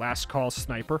another last call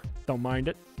sniper. Don't mind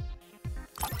it.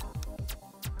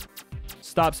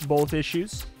 Stops both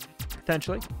issues,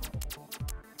 potentially.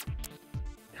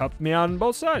 Helped me on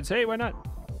both sides. Hey, why not?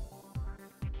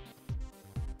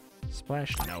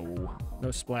 Splash? No.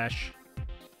 No splash.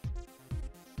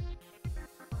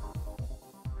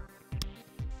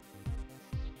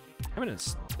 I'm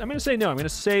gonna say no. I'm gonna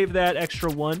save that extra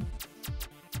one.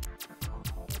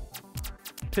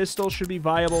 Pistol should be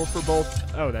viable for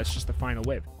both. Oh, that's just the final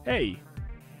wave. Hey.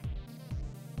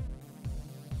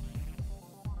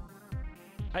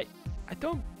 I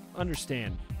don't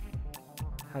understand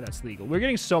how that's legal. We're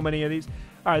getting so many of these.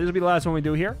 All right, this will be the last one we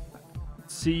do here.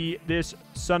 Let's see this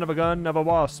son of a gun of a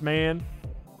wasp, man.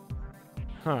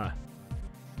 Huh.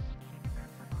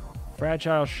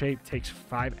 Fragile shape takes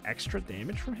 5 extra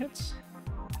damage from hits?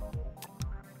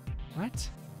 What?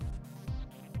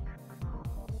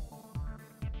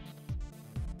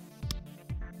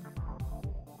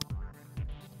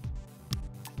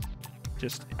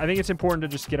 I think it's important to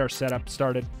just get our setup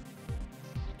started.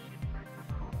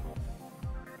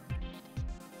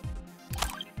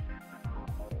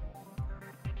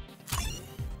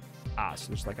 Ah, so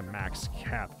there's like a max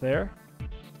cap there.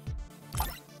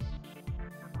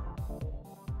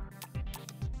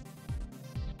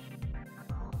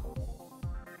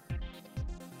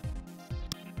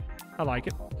 I like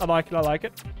it. I like it. I like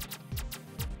it.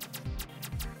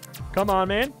 Come on,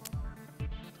 man.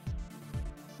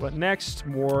 What next?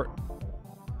 More.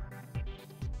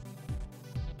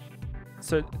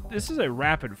 So this is a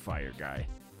rapid fire guy.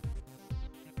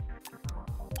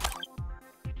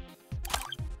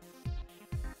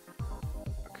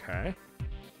 Okay.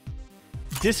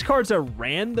 Discards a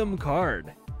random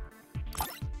card.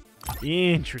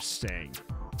 Interesting.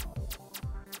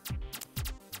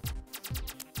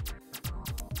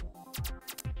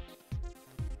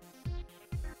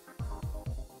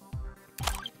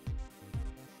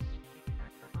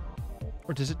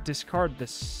 Or does it discard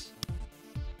this?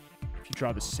 If you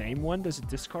draw the same one, does it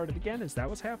discard it again? Is that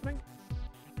what's happening?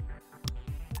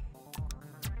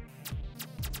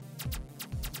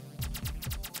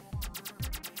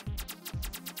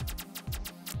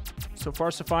 So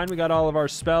far, so fine. We got all of our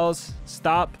spells.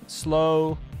 Stop,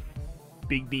 slow,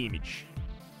 big damage.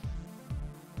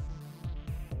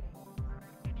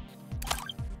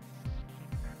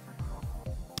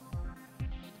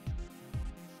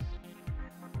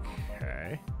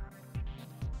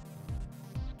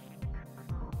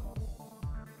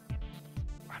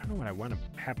 know what I want to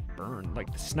have burn.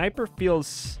 Like, the sniper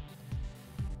feels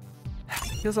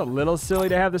a little silly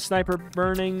to have the sniper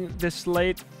burning this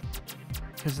late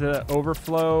because the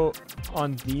overflow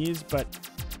on these, but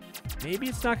maybe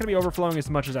it's not going to be overflowing as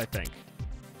much as I think.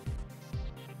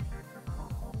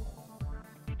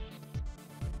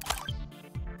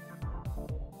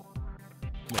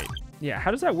 Wait, yeah,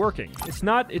 how does that working? It's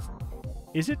not,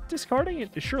 is it discarding?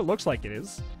 It sure looks like it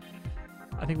is.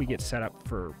 I think we get set up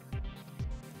for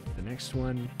the next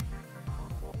one.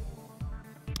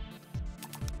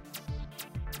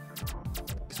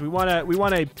 Because we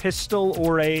want a pistol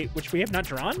or a, which we have not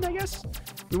drawn, I guess.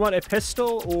 We want a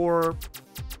pistol or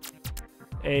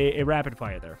a rapid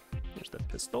fire there. There's the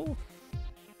pistol.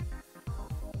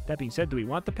 That being said, do we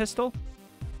want the pistol?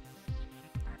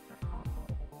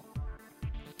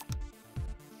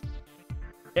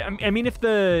 I mean, if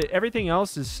everything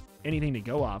else is anything to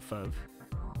go off of,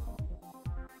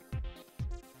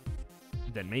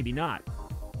 then maybe not.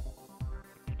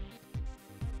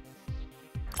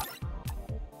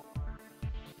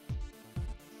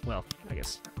 Well, I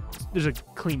guess there's a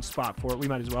clean spot for it. We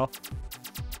might as well.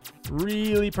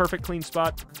 Really perfect clean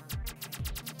spot.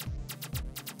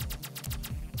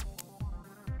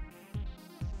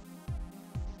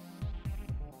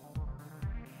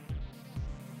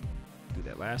 Do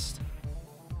that last.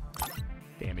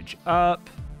 Damage up.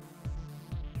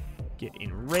 Get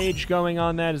enrage going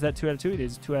on that. Is that 2 out of 2? It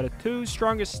is 2 out of 2.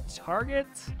 Strongest target.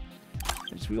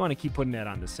 We want to keep putting that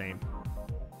on the same.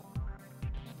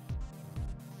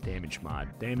 Damage mod.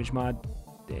 Damage mod.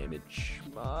 Damage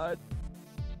mod.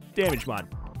 Damage mod.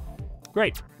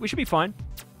 Great. We should be fine.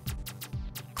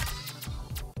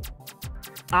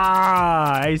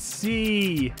 Ah, I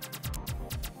see.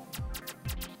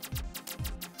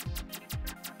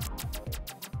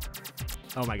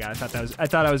 Oh my god, I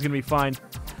thought I was gonna be fine.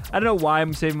 I don't know why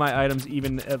I'm saving my items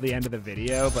even at the end of the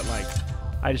video, but like,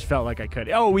 I just felt like I could.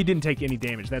 Oh, we didn't take any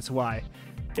damage. That's why.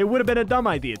 It would have been a dumb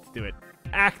idea to do it.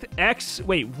 Act X.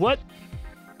 Wait, what?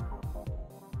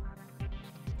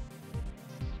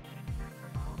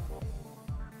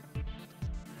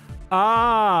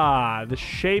 Ah, the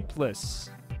shapeless.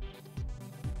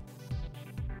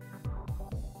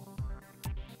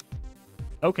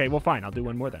 Okay, well, fine. I'll do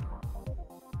one more then.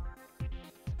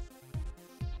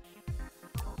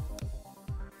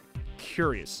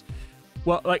 Curious.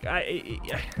 Well, like, what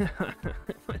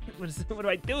do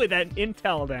I do with that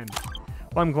intel then?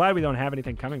 Well, I'm glad we don't have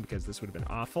anything coming because this would have been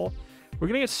awful. We're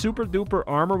gonna get super duper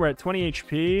armor. We're at 20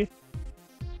 HP.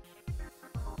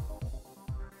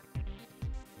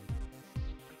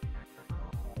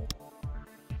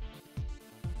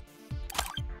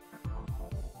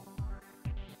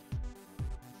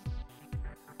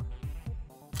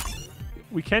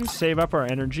 We can save up our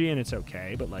energy and it's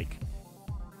okay, but like,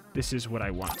 this is what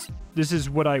I want. This is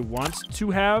what I want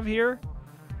to have here.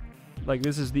 Like,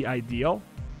 this is the ideal.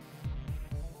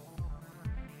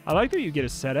 I like that you get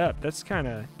it set up. That's kind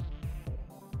of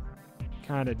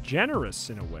generous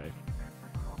in a way.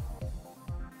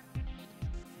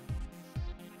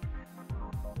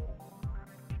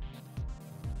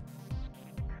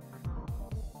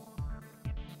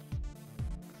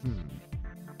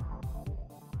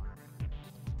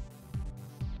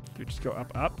 Do we just go up,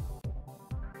 up?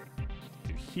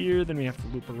 Do here, then we have to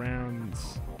loop around.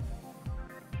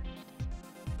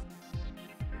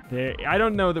 There, I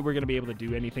don't know that we're going to be able to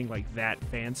do anything like that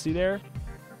fancy there.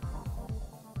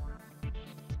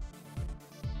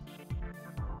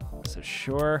 So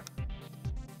sure.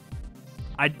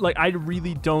 I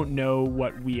really don't know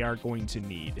what we are going to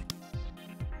need.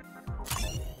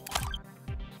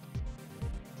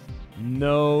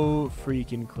 No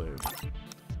freaking clue.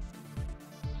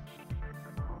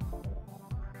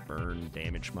 Burn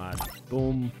damage mod.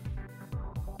 Boom.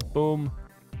 Boom.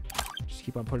 Just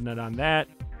keep on putting it on that.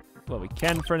 Well, we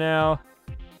can for now.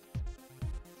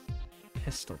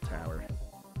 Pistol tower.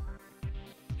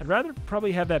 I'd rather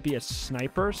probably have that be a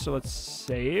sniper, so let's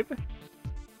save.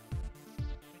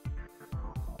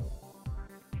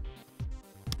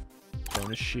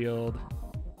 Bonus shield.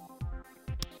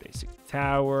 Basic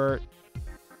tower.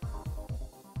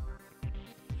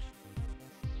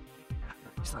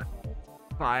 It's not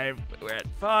 5. We're at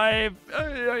 5.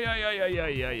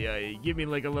 Give me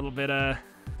like a little bit of...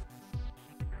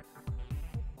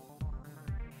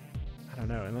 I don't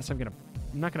know, unless I'm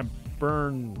not gonna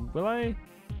burn, will I?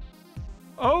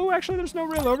 Oh, actually, there's no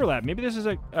real overlap. Maybe this is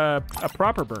a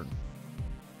proper burn.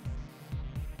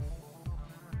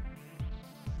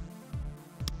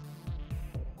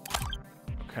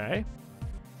 Okay.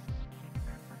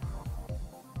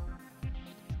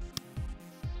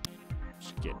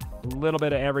 Just get a little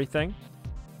bit of everything.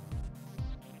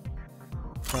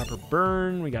 proper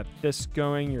burn. We got this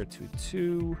going. You're a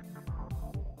 2/2.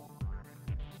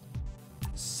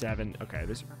 7. Okay,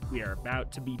 we are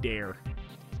about to be there.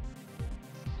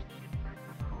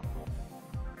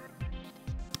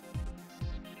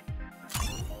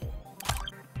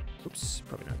 Oops,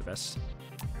 probably not the best.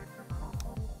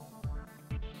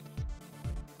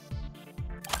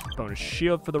 Bonus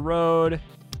shield for the road.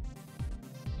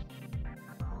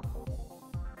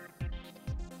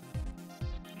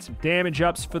 Some damage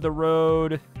ups for the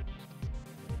road.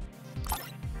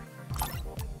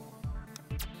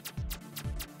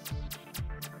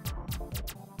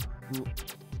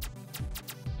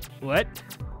 What?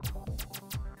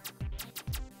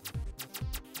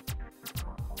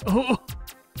 Oh!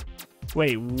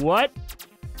 Wait, what?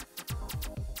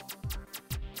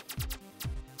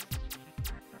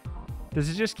 Does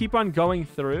it just keep on going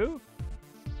through?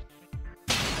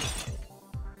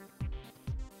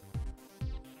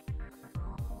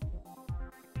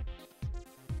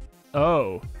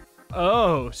 Oh.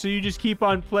 Oh, so you just keep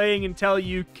on playing until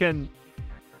you can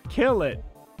kill it.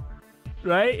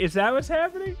 Right? Is that what's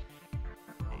happening?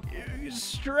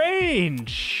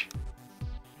 Strange.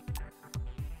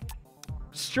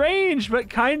 Strange, but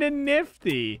kind of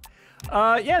nifty.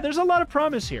 Yeah, there's a lot of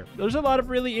promise here. There's a lot of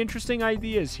really interesting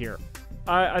ideas here.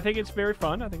 I think it's very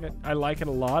fun. I think I like it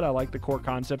a lot. I like the core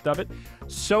concept of it.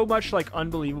 So much like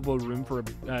unbelievable room for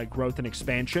growth and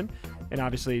expansion. And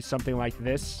obviously something like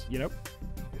this, you know,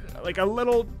 like a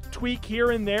little tweak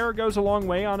here and there goes a long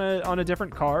way on a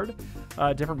different card.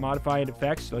 Different modified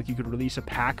effects. Like you could release a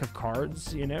pack of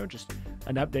cards, you know, just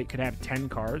an update could have 10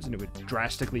 cards and it would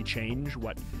drastically change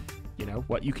what, you know,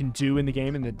 what you can do in the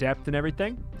game and the depth and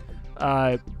everything.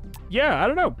 Yeah, I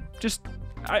don't know. Just,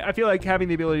 I feel like having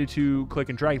the ability to click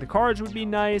and drag the cards would be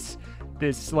nice.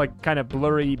 This, like, kind of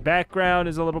blurry background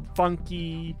is a little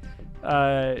funky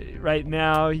right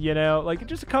now, you know. Like,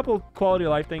 just a couple quality of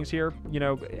life things here. You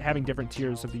know, having different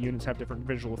tiers of the units have different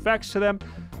visual effects to them.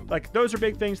 Like, those are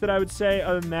big things that I would say.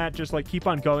 Other than that, just, like, keep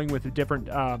on going with a different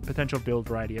potential build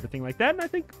variety, everything like that. And I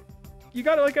think you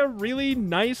got, like, a really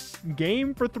nice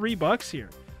game for $3 here.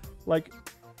 Like,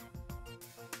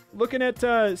 looking at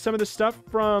some of the stuff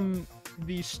from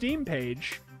the Steam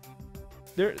page,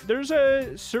 there's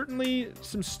certainly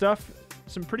some stuff,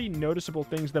 some pretty noticeable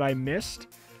things that I missed.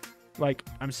 Like,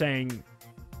 I'm saying,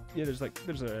 yeah,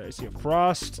 I see a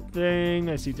frost thing.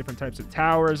 I see different types of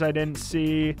towers I didn't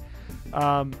see.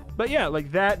 But yeah,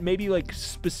 like that, maybe like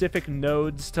specific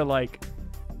nodes to like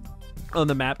on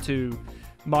the map to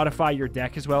modify your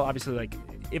deck as well. Obviously, like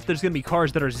if there's going to be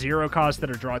cards that are 0 cost that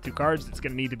are draw 2 cards, it's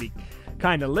going to need to be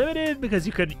kind of limited because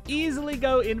you could easily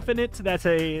go infinite. That's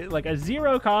a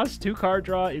 0 cost 2 card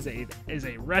draw is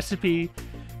a recipe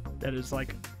that is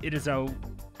like, it is a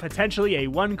potentially a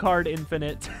 1 card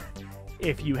infinite.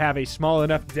 If you have a small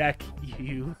enough deck, if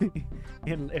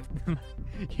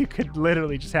you could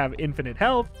literally just have infinite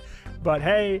health. But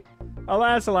hey,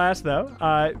 alas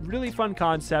though, really fun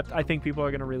concept. I think people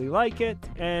are gonna really like it.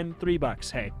 And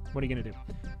 $3, hey, what are you gonna do?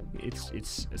 It's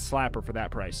a slapper for that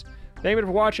price. Thank you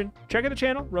for watching. Check out the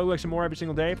channel, Roguelikes and more every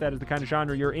single day if that is the kind of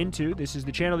genre you're into. This is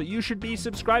the channel that you should be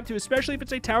subscribed to, especially if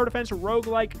it's a tower defense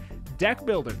roguelike deck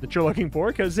builder that you're looking for,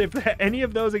 because if any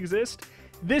of those exist,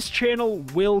 this channel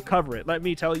will cover it. Let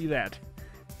me tell you that.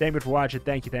 Thank you for watching.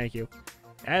 Thank you.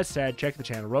 As said, check the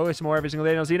channel, Roguelikes and more every single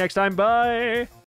day, and I'll see you next time. Bye!